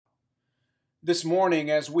This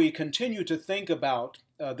morning, as we continue to think about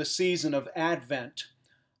the season of Advent,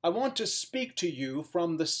 I want to speak to you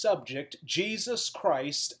from the subject, Jesus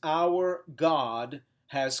Christ, our God,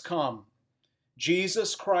 has come.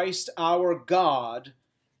 Jesus Christ, our God,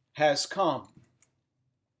 has come.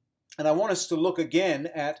 And I want us to look again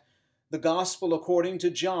at the Gospel according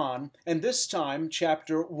to John, and this time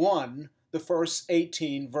chapter 1, the first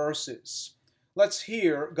 18 verses. Let's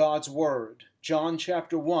hear God's word. John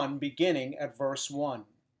chapter 1, beginning at verse 1.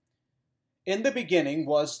 In the beginning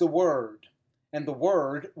was the Word, and the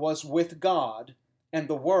Word was with God, and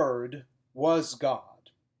the Word was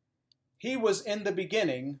God. He was in the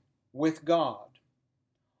beginning with God.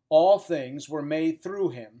 All things were made through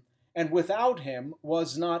him, and without him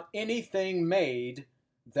was not anything made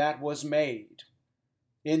that was made.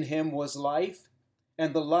 In him was life,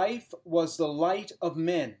 and the life was the light of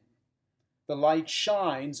men. The light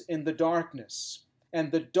shines in the darkness,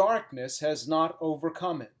 and the darkness has not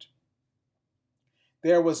overcome it.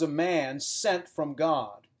 There was a man sent from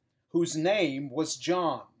God, whose name was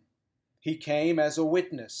John. He came as a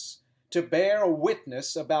witness, to bear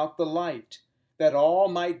witness about the light, that all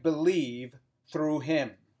might believe through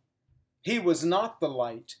him. He was not the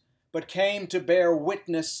light, but came to bear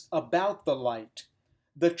witness about the light.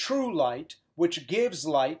 The true light, which gives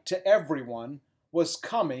light to everyone, was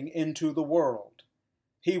coming into the world.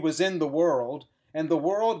 He was in the world, and the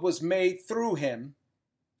world was made through him,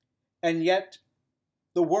 and yet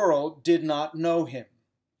the world did not know him.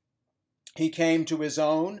 He came to his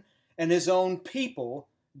own, and his own people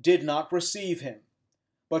did not receive him.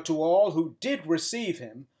 But to all who did receive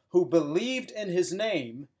him, who believed in his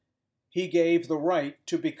name, he gave the right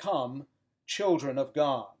to become children of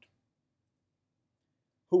God,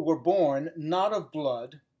 who were born not of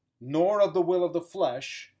blood, nor of the will of the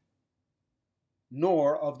flesh,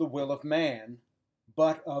 nor of the will of man,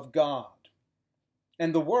 but of God.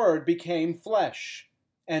 And the Word became flesh,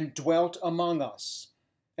 and dwelt among us.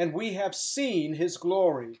 And we have seen his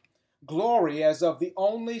glory, glory as of the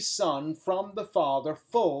only Son from the Father,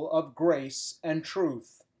 full of grace and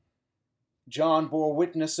truth. John bore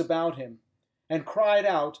witness about him, and cried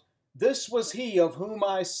out, "This was he of whom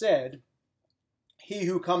I said, He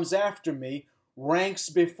who comes after me ranks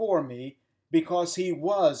before me, because he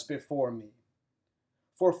was before me."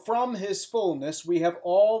 For from his fullness we have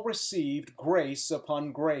all received grace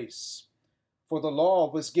upon grace. For the law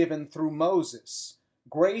was given through Moses.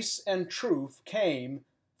 Grace and truth came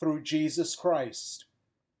through Jesus Christ.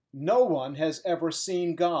 No one has ever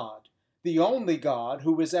seen God, the only God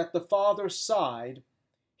who is at the Father's side.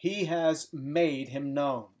 He has made him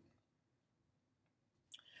known.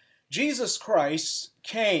 Jesus Christ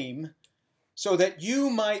came so that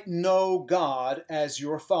you might know God as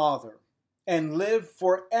your Father and live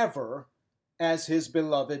forever as his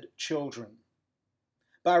beloved children.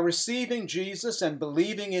 By receiving Jesus and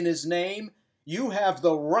believing in his name, you have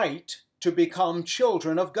the right to become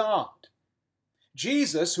children of God.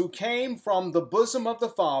 Jesus, who came from the bosom of the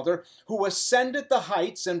Father, who ascended the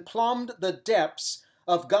heights and plumbed the depths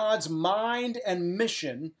of God's mind and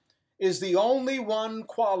mission, is the only one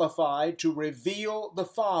qualified to reveal the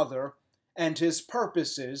Father and his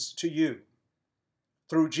purposes to you.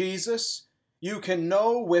 Through Jesus, you can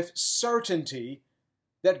know with certainty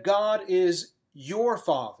that God is your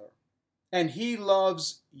Father, and he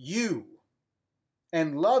loves you,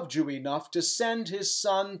 and loved you enough to send his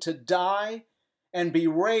Son to die and be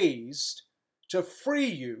raised to free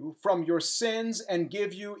you from your sins and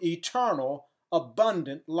give you eternal,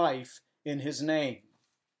 abundant life in his name.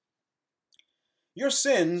 Your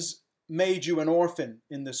sins made you an orphan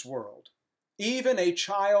in this world, even a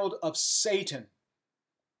child of Satan,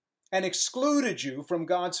 and excluded you from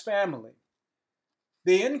God's family.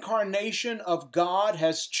 The incarnation of God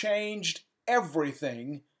has changed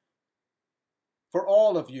everything for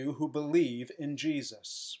all of you who believe in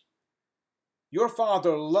Jesus. Your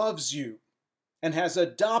Father loves you and has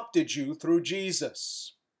adopted you through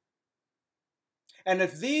Jesus. And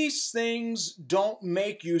if these things don't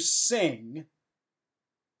make you sing,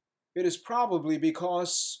 it is probably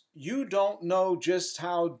because you don't know just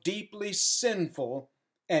how deeply sinful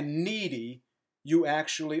and needy you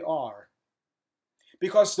actually are.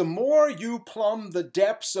 Because the more you plumb the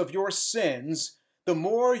depths of your sins, the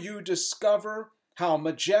more you discover how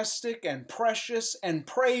majestic and precious and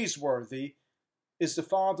praiseworthy is the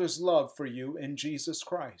Father's love for you in Jesus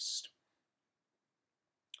Christ.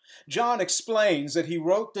 John explains that he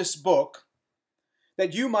wrote this book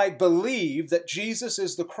that you might believe that Jesus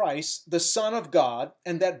is the Christ, the Son of God,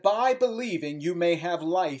 and that by believing you may have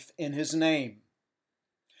life in his name.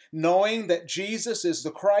 Knowing that Jesus is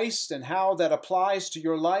the Christ and how that applies to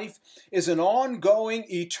your life is an ongoing,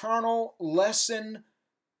 eternal lesson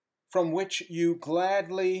from which you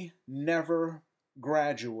gladly never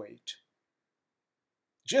graduate.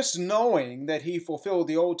 Just knowing that he fulfilled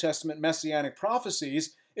the Old Testament messianic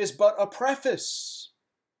prophecies is but a preface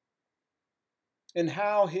in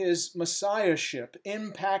how his messiahship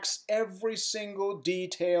impacts every single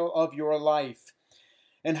detail of your life,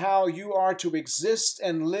 and how you are to exist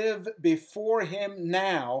and live before him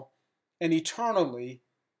now and eternally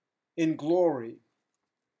in glory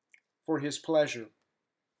for his pleasure.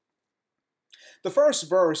 The first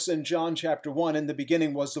verse in John chapter 1, "In the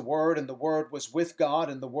beginning was the Word, and the Word was with God,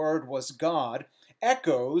 and the Word was God,"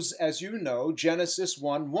 echoes, as you know, Genesis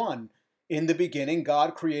 1:1. "In the beginning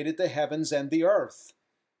God created the heavens and the earth."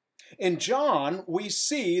 In John, we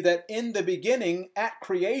see that in the beginning, at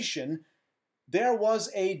creation, there was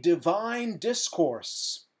a divine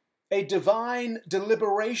discourse, a divine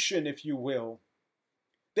deliberation, if you will.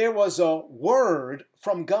 There was a word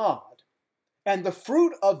from God. And the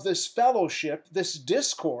fruit of this fellowship, this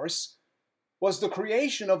discourse, was the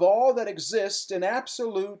creation of all that exists in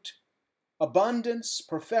absolute abundance,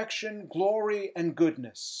 perfection, glory, and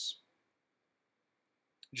goodness.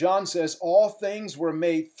 John says, "All things were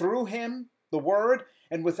made through him," the Word,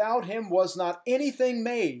 "and without him was not anything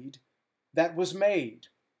made that was made."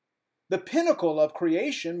 The pinnacle of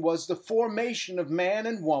creation was the formation of man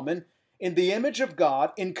and woman in the image of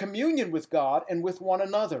God, in communion with God and with one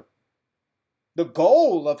another. The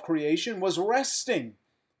goal of creation was resting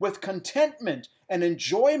with contentment and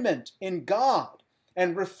enjoyment in God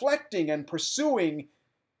and reflecting and pursuing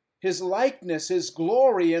his likeness, his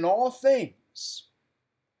glory in all things.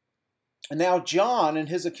 And now John, in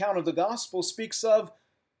his account of the gospel, speaks of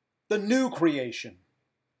the new creation.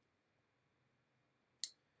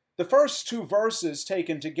 The first two verses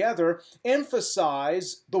taken together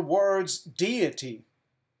emphasize the word's deity,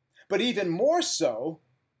 but even more so,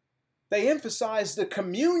 they emphasize the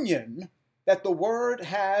communion that the Word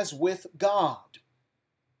has with God.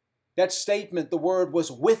 That statement, "the Word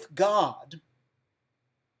was with God,"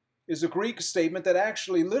 is a Greek statement that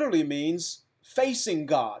actually literally means facing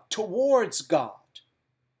God, towards God.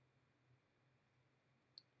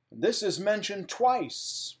 This is mentioned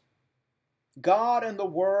twice. God and the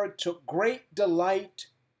Word took great delight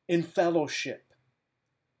in fellowship.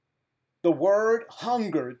 The Word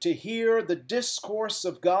hungered to hear the discourse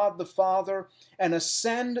of God the Father and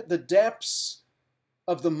ascend the depths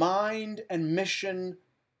of the mind and mission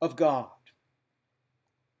of God.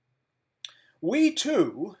 We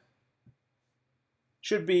too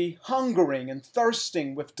should be hungering and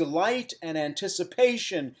thirsting with delight and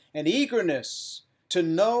anticipation and eagerness to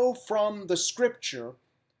know from the Scripture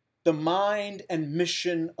the mind and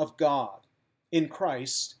mission of God in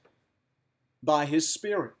Christ by his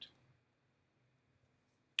Spirit.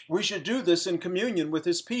 We should do this in communion with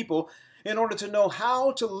his people in order to know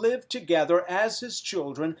how to live together as his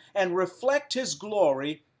children and reflect his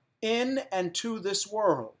glory in and to this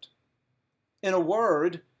world. In a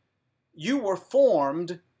word, you were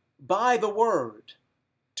formed by the Word,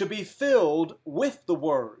 to be filled with the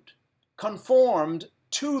Word, conformed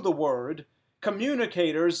to the Word,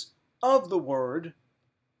 communicators of the Word,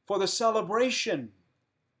 for the celebration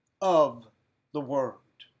of the Word.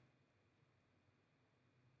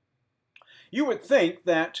 You would think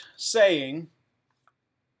that saying,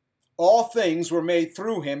 "All things were made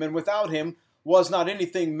through him, and without him was not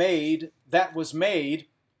anything made that was made,"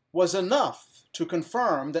 was enough to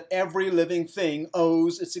confirm that every living thing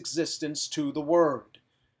owes its existence to the Word.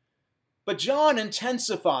 But John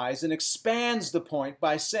intensifies and expands the point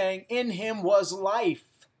by saying, "In him was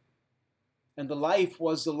life, and the life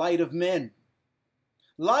was the light of men."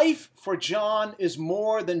 Life for John is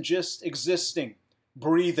more than just existing,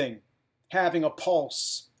 breathing, having a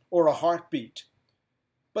pulse or a heartbeat.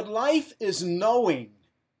 But life is knowing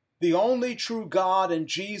the only true God and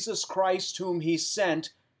Jesus Christ whom he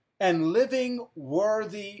sent, and living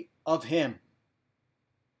worthy of him.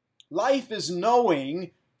 Life is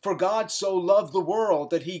knowing, for God so loved the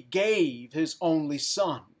world that he gave his only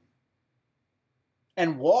Son,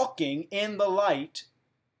 and walking in the light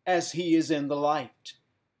as he is in the light.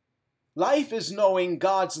 Life is knowing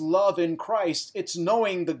God's love in Christ. It's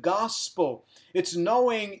knowing the gospel. It's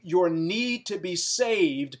knowing your need to be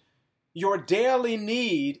saved, your daily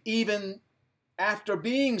need, even after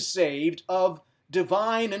being saved, of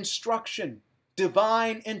divine instruction,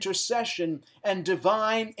 divine intercession, and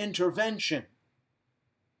divine intervention.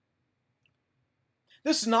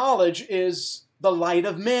 This knowledge is the light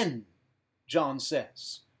of men, John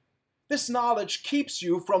says. This knowledge keeps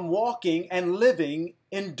you from walking and living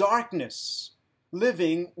in darkness,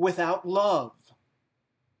 living without love.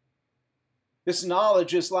 This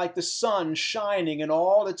knowledge is like the sun shining in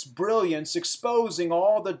all its brilliance, exposing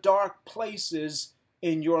all the dark places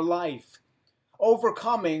in your life,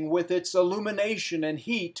 overcoming with its illumination and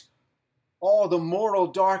heat all the moral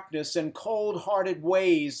darkness and cold-hearted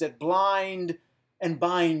ways that blind and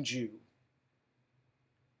bind you.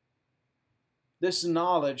 This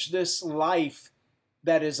knowledge, this life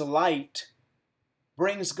that is light,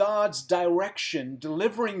 brings God's direction,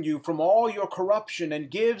 delivering you from all your corruption, and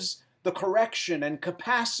gives the correction and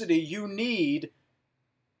capacity you need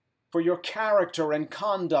for your character and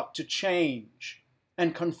conduct to change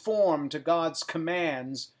and conform to God's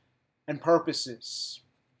commands and purposes.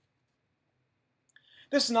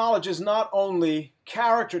 This knowledge is not only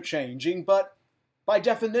character changing, but by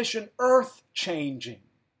definition, earth changing.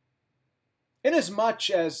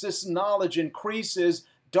 Inasmuch as this knowledge increases,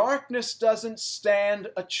 darkness doesn't stand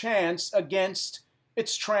a chance against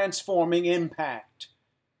its transforming impact.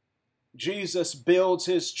 Jesus builds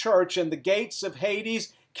his church, and the gates of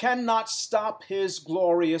Hades cannot stop his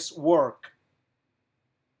glorious work.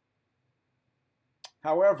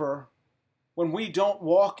 However, when we don't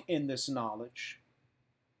walk in this knowledge,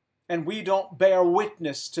 and we don't bear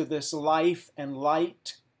witness to this life and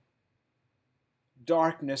light,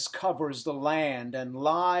 darkness covers the land and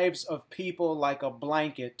lives of people like a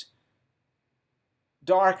blanket.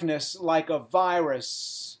 Darkness, like a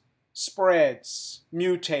virus, spreads,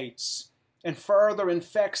 mutates, and further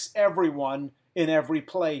infects everyone in every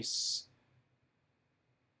place.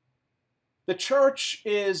 The church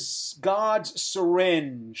is God's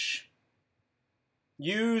syringe,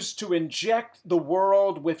 used to inject the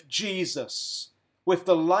world with Jesus, with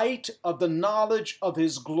the light of the knowledge of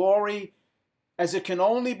his glory, as it can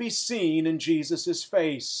only be seen in Jesus'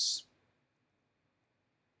 face.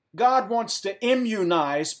 God wants to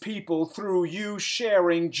immunize people through you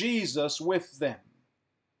sharing Jesus with them.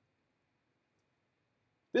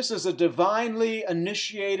 This is a divinely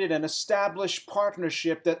initiated and established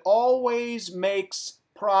partnership that always makes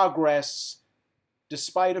progress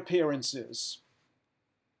despite appearances.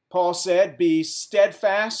 Paul said, "Be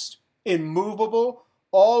steadfast, immovable,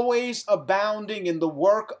 always abounding in the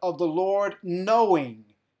work of the Lord,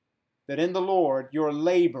 knowing that in the Lord your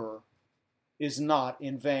labor is not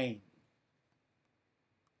in vain."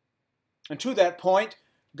 And to that point,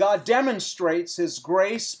 God demonstrates his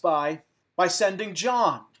grace by sending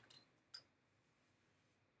John,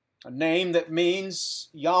 a name that means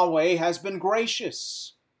Yahweh has been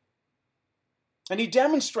gracious. And he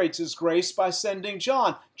demonstrates his grace by sending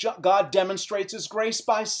John. God demonstrates his grace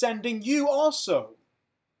by sending you also.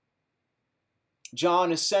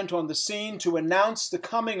 John is sent on the scene to announce the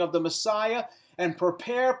coming of the Messiah and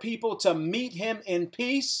prepare people to meet him in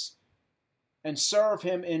peace and serve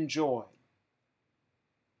him in joy.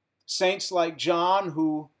 Saints like John,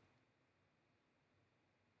 who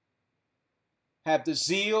have the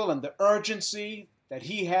zeal and the urgency that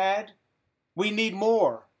he had, we need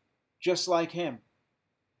more just like him.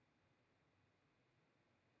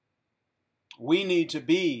 We need to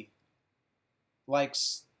be like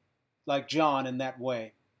John in that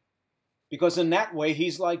way, because in that way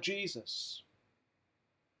he's like Jesus.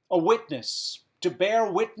 A witness, to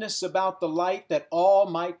bear witness about the light that all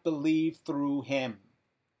might believe through him.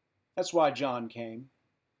 That's why John came.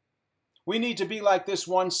 We need to be like this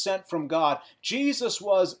one sent from God. Jesus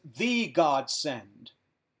was the God sent,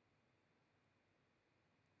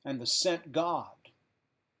 and the sent God.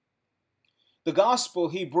 The gospel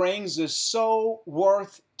he brings is so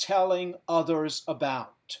worth telling others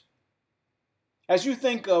about. As you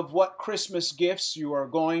think of what Christmas gifts you are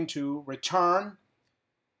going to return,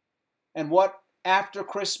 and what after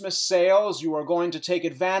Christmas sales you are going to take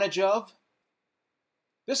advantage of,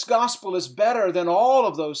 this gospel is better than all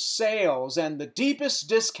of those sales and the deepest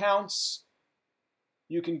discounts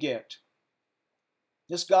you can get.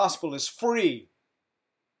 This gospel is free.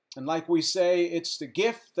 And like we say, it's the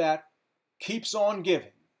gift that keeps on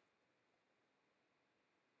giving.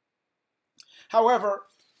 However,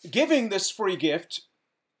 giving this free gift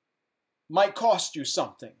might cost you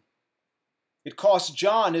something. It cost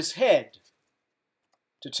John his head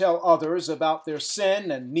to tell others about their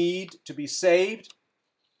sin and need to be saved.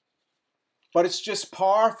 But it's just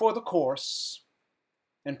par for the course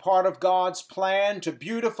and part of God's plan to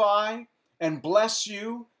beautify and bless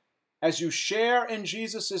you. As you share in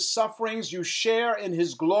Jesus' sufferings, you share in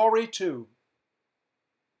his glory too.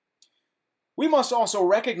 We must also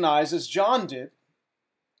recognize, as John did,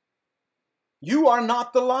 you are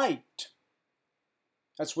not the light.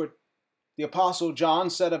 That's what The Apostle John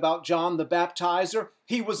said about John the Baptizer,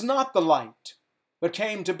 he was not the light, but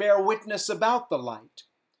came to bear witness about the light.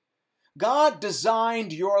 God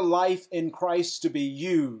designed your life in Christ to be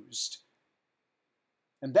used,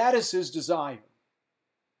 and that is his desire.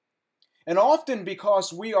 And often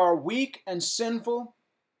because we are weak and sinful,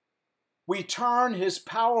 we turn his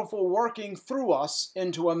powerful working through us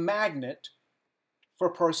into a magnet for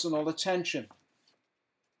personal attention.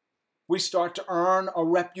 We start to earn a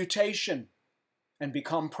reputation and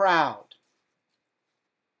become proud.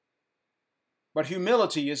 But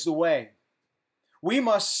humility is the way. We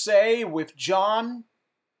must say with John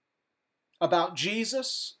about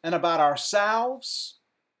Jesus and about ourselves,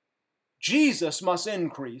 Jesus must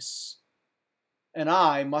increase and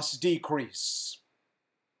I must decrease.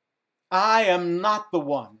 I am not the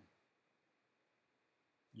one.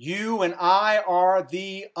 You and I are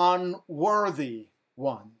the unworthy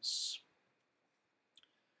ones.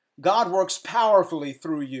 God works powerfully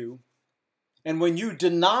through you, and when you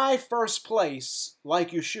deny first place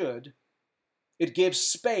like you should, it gives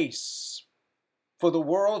space for the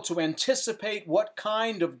world to anticipate what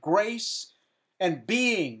kind of grace and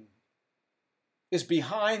being is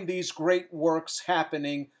behind these great works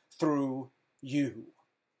happening through you.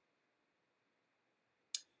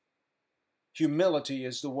 Humility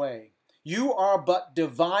is the way. You are but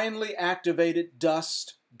divinely activated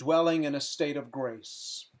dust dwelling in a state of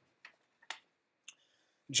grace.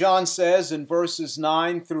 John says in verses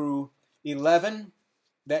 9 through 11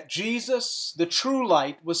 that Jesus, the true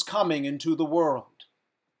light, was coming into the world.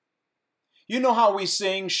 You know how we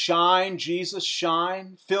sing, "Shine, Jesus,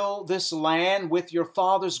 shine, fill this land with your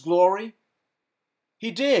Father's glory"?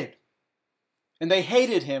 He did, and they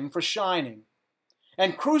hated him for shining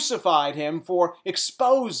and crucified him for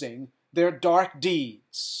exposing their dark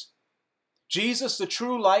deeds. Jesus, the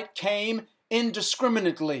true light, came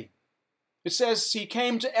indiscriminately. It says he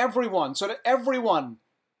came to everyone so that everyone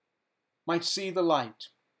might see the light.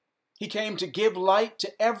 He came to give light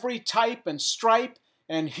to every type and stripe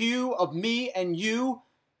and hue of me and you.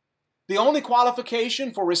 The only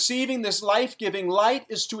qualification for receiving this life-giving light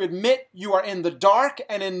is to admit you are in the dark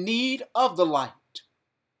and in need of the light.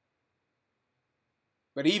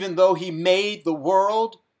 But even though he made the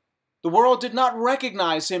world did not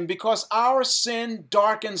recognize him because our sin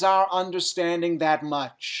darkens our understanding that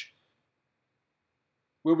much,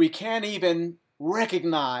 where we can't even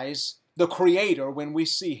recognize the Creator when we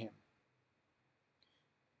see him.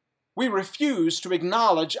 We refuse to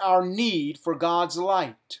acknowledge our need for God's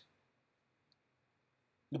light.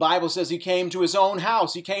 The Bible says he came to his own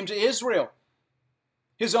house. He came to Israel.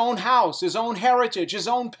 His own house, his own heritage, his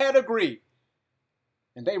own pedigree.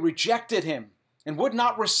 And they rejected him and would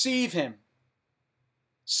not receive him.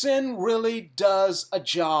 Sin really does a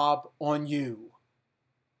job on you.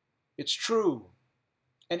 It's true,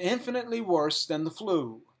 and infinitely worse than the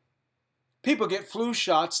flu. People get flu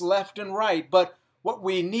shots left and right, but what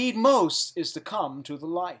we need most is to come to the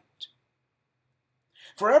light.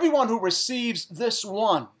 For everyone who receives this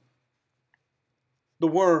one, the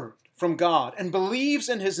Word from God, and believes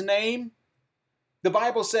in his name, the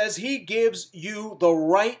Bible says he gives you the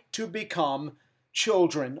right to become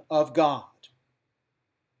children of God.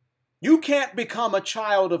 You can't become a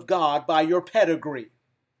child of God by your pedigree.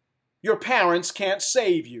 Your parents can't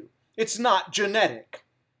save you. It's not genetic.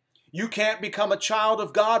 You can't become a child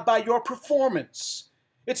of God by your performance.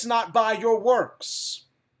 It's not by your works.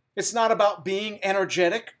 It's not about being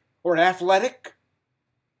energetic or athletic.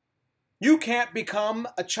 You can't become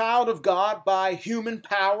a child of God by human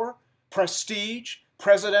power, prestige,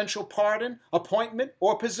 presidential pardon, appointment,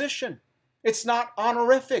 or position. It's not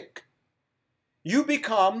honorific. You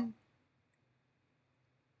become,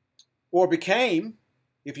 or became,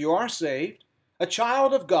 if you are saved, a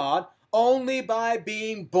child of God only by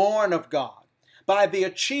being born of God, by the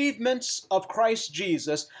achievements of Christ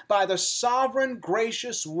Jesus, by the sovereign,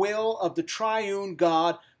 gracious will of the triune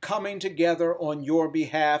God coming together on your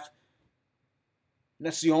behalf. And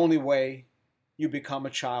that's the only way you become a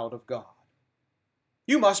child of God.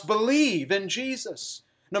 You must believe in Jesus,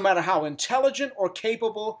 no matter how intelligent or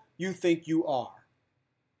capable you think you are.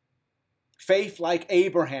 Faith like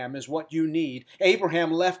Abraham is what you need.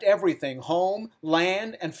 Abraham left everything, home,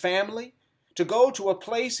 land, and family, to go to a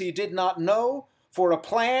place he did not know, for a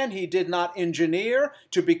plan he did not engineer,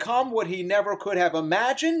 to become what he never could have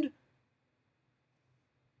imagined.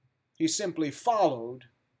 He simply followed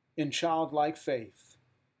in childlike faith.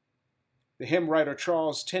 The hymn writer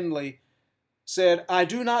Charles Tindley said, "I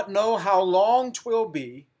do not know how long 'twill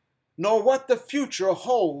be, nor what the future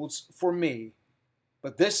holds for me.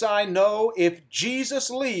 But this I know, if Jesus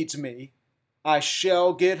leads me, I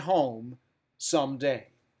shall get home someday.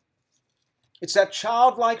 It's that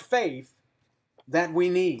childlike faith that we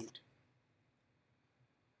need.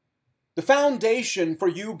 The foundation for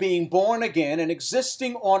you being born again and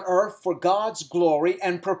existing on earth for God's glory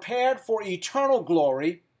and prepared for eternal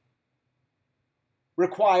glory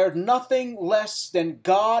required nothing less than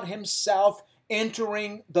God Himself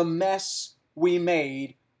entering the mess we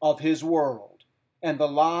made of His world and the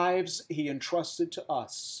lives He entrusted to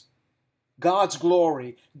us. God's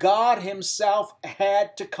glory, God Himself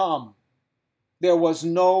had to come. There was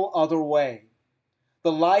no other way.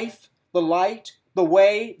 The life, the light, the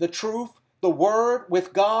way, the truth, the Word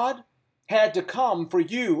with God had to come for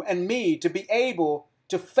you and me to be able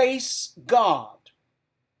to face God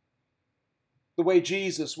the way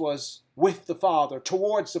Jesus was with the Father,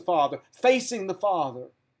 towards the Father, facing the Father.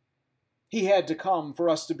 He had to come for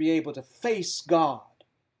us to be able to face God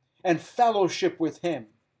and fellowship with Him.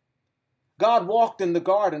 God walked in the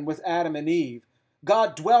garden with Adam and Eve.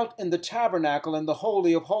 God dwelt in the tabernacle in the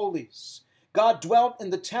Holy of Holies. God dwelt in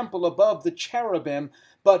the temple above the cherubim,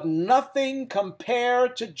 but nothing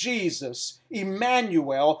compared to Jesus,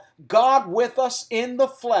 Emmanuel, God with us in the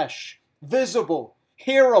flesh, visible,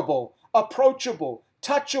 hearable, approachable,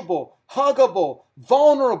 touchable, huggable,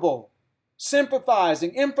 vulnerable,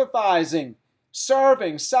 sympathizing, empathizing,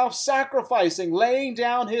 serving, self-sacrificing, laying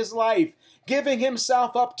down His life, giving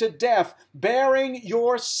Himself up to death, bearing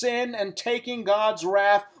your sin and taking God's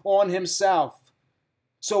wrath on Himself,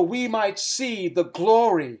 so we might see the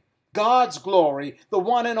glory, God's glory, the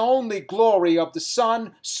one and only glory of the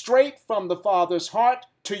Son, straight from the Father's heart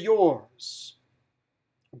to yours.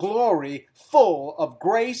 Glory full of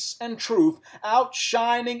grace and truth,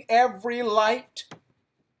 outshining every light,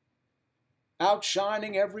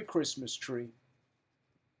 outshining every Christmas tree.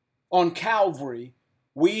 On Calvary,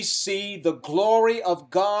 we see the glory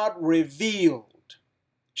of God revealed,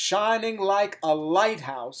 shining like a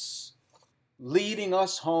lighthouse, leading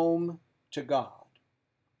us home to God.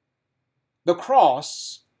 The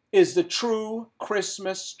cross is the true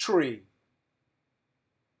Christmas tree.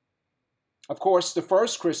 Of course, the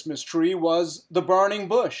first Christmas tree was the burning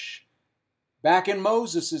bush back in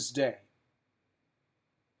Moses' day.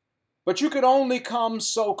 But you could only come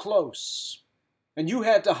so close, and you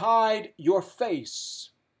had to hide your face.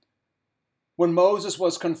 When Moses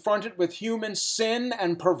was confronted with human sin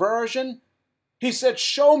and perversion, he said,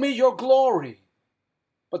 "Show me your glory."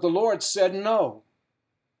 But the Lord said, "No,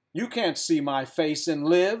 you can't see my face and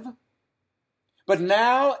live." But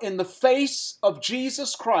now, in the face of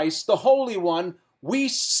Jesus Christ, the Holy One, we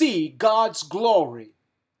see God's glory.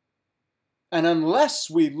 And unless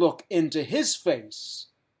we look into His face,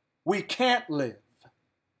 we can't live.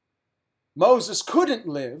 Moses couldn't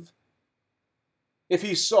live if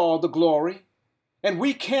he saw the glory, and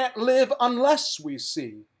we can't live unless we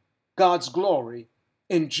see God's glory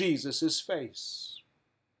in Jesus' face.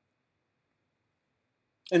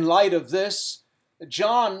 In light of this,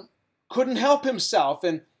 John couldn't help himself,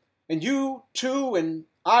 and you too, and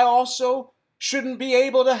I also shouldn't be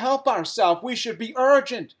able to help ourselves. We should be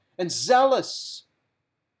urgent and zealous.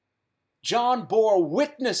 John bore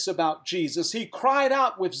witness about Jesus. He cried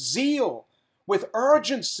out with zeal, with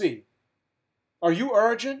urgency. Are you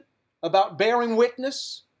urgent about bearing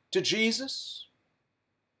witness to Jesus?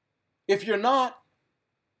 If you're not,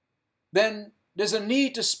 then there's a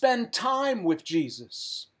need to spend time with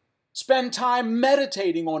Jesus. Spend time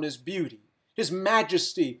meditating on His beauty, His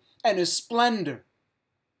majesty, and His splendor.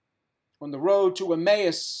 On the road to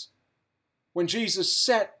Emmaus, when Jesus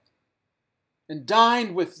sat and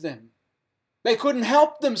dined with them, they couldn't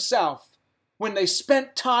help themselves when they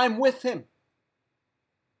spent time with Him.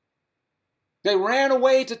 They ran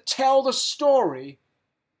away to tell the story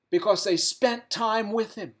because they spent time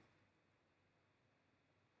with Him.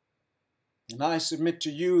 And I submit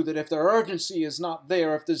to you that if the urgency is not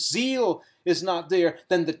there, if the zeal is not there,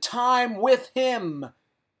 then the time with Him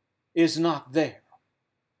is not there.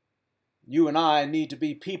 You and I need to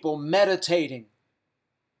be people meditating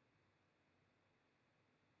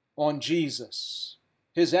on Jesus,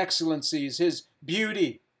 His excellencies, His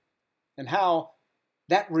beauty, and how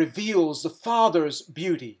that reveals the Father's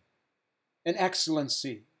beauty and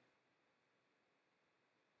excellency.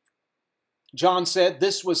 John said,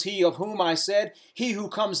 "This was He of whom I said, 'He who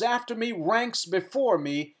comes after me ranks before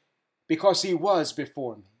me,' because He was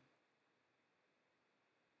before me."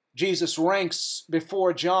 Jesus ranks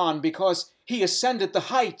before John because He ascended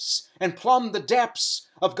the heights and plumbed the depths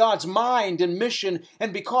of God's mind and mission,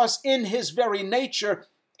 and because in His very nature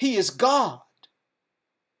He is God.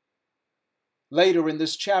 Later in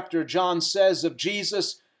this chapter, John says of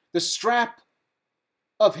Jesus, "The strap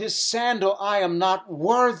of His sandal I am not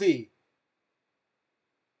worthy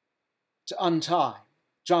to untie.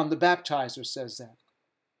 John the Baptizer says that.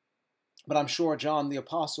 But I'm sure John the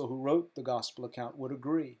Apostle, who wrote the gospel account, would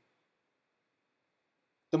agree.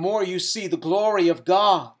 The more you see the glory of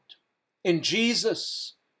God in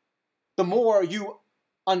Jesus, the more you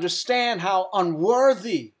understand how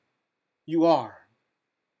unworthy you are.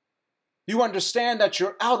 You understand that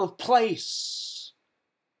you're out of place.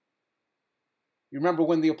 You remember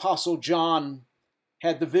when the Apostle John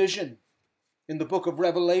had the vision in the book of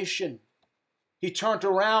Revelation. He turned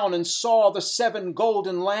around and saw the 7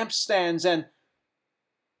 golden lampstands and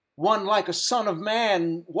one like a son of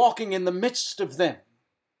man walking in the midst of them.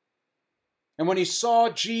 And when he saw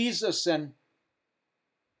Jesus and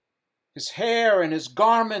his hair and his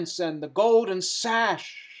garments and the golden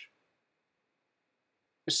sash,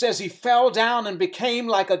 it says he fell down and became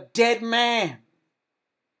like a dead man.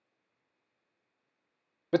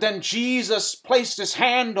 But then Jesus placed his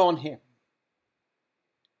hand on him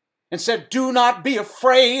and said, "Do not be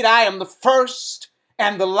afraid. I am the first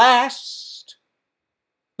and the last,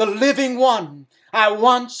 the living one. I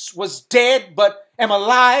once was dead, but am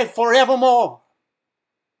alive forevermore.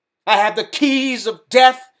 I have the keys of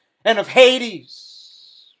death and of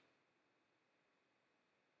Hades."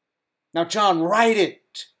 Now, John, write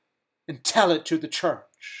it and tell it to the church.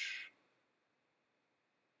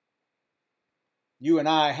 You and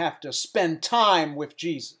I have to spend time with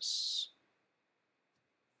Jesus.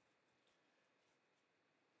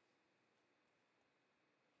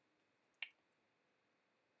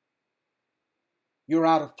 You're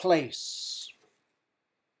out of place.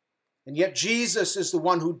 And yet Jesus is the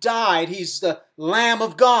one who died. He's the Lamb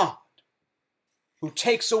of God who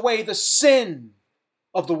takes away the sin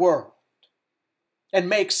of the world and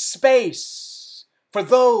makes space for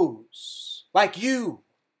those like you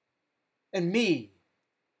and me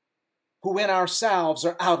who in ourselves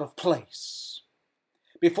are out of place.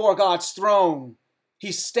 Before God's throne,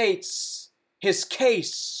 he states his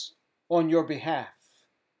case on your behalf.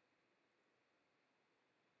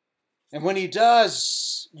 And when he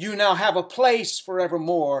does, you now have a place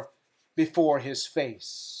forevermore before his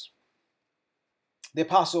face. The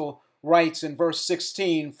apostle writes in verse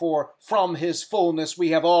 16, "For from his fullness we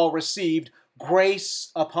have all received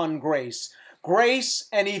grace upon grace." Grace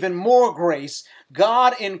and even more grace.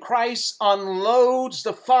 God in Christ unloads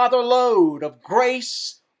the Father load of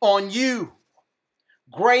grace on you.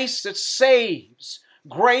 Grace that saves.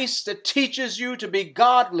 Grace that teaches you to be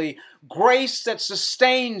godly. Grace that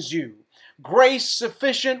sustains you. Grace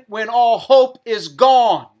sufficient when all hope is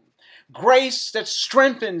gone. Grace that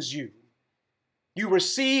strengthens you. You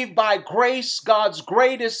receive by grace God's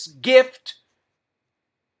greatest gift.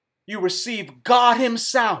 You receive God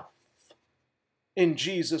himself in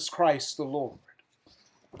Jesus Christ the Lord.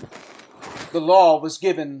 The law was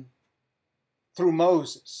given through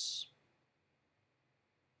Moses,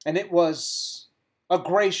 and it was a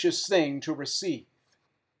gracious thing to receive.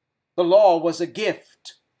 The law was a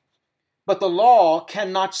gift, but the law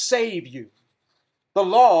cannot save you. The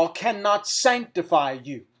law cannot sanctify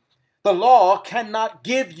you. The law cannot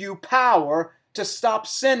give you power to stop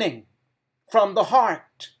sinning from the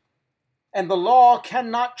heart. And the law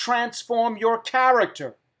cannot transform your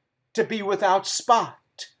character to be without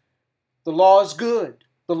spot. The law is good.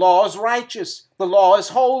 The law is righteous. The law is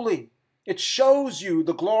holy. It shows you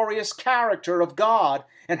the glorious character of God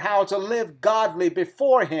and how to live godly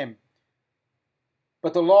before him.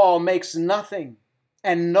 But the law makes nothing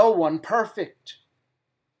and no one perfect.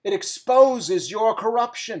 It exposes your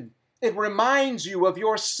corruption. It reminds you of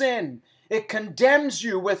your sin. It condemns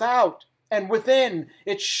you without and within.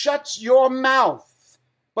 It shuts your mouth.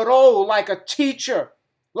 But oh, like a teacher,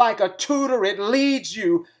 like a tutor, it leads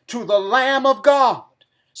you to the Lamb of God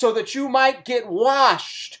so that you might get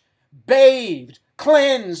washed, bathed,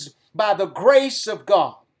 cleansed by the grace of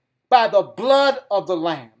God, by the blood of the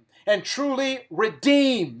Lamb, and truly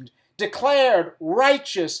redeemed, declared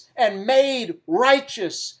righteous, and made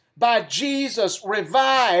righteous by Jesus,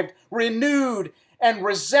 revived, renewed, and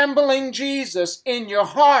resembling Jesus in your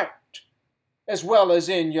heart as well as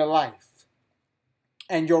in your life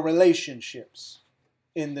and your relationships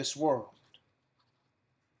in this world.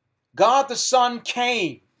 God the Son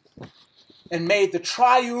came and made the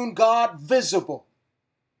triune God visible.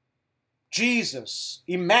 Jesus,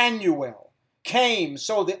 Emmanuel, came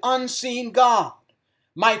so the unseen God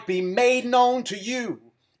might be made known to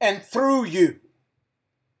you and through you.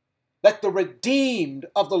 Let the redeemed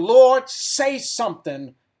of the Lord say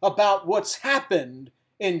something about what's happened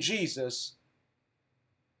in Jesus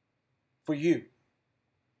for you.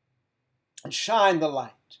 And shine the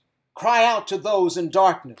light. Cry out to those in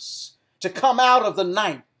darkness to come out of the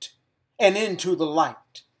night and into the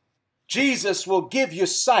light, Jesus will give you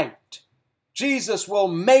sight. Jesus will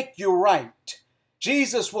make you right.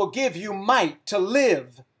 Jesus will give you might to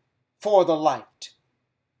live for the light.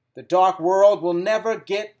 The dark world will never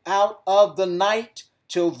get out of the night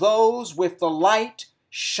till those with the light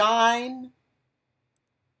shine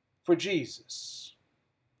for Jesus,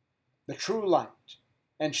 the true light,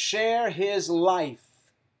 and share his life,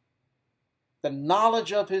 the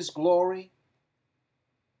knowledge of his glory,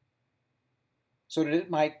 so that it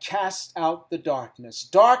might cast out the darkness.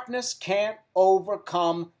 Darkness can't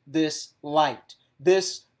overcome this light,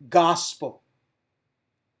 this gospel.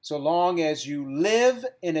 So long as you live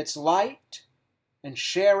in its light and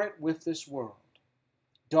share it with this world,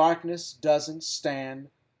 darkness doesn't stand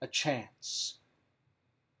a chance.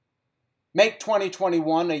 Make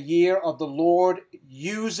 2021 a year of the Lord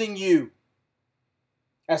using you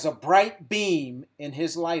as a bright beam in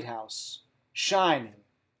his lighthouse, shining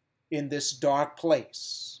in this dark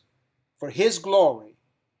place for his glory,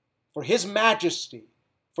 for his majesty,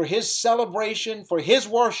 for his celebration, for his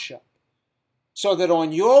worship, so that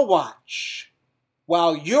on your watch,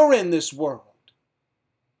 while you're in this world,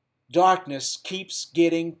 darkness keeps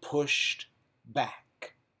getting pushed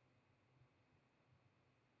back.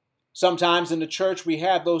 Sometimes in the church we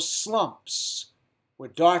have those slumps where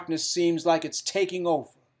darkness seems like it's taking over.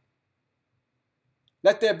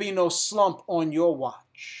 Let there be no slump on your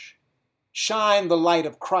watch. Shine the light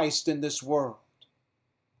of Christ in this world,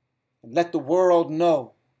 and let the world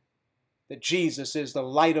know that Jesus is the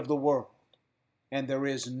light of the world, and there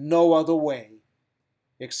is no other way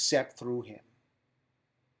except through him.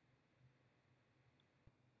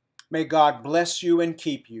 May God bless you and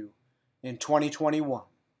keep you in 2021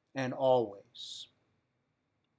 and always.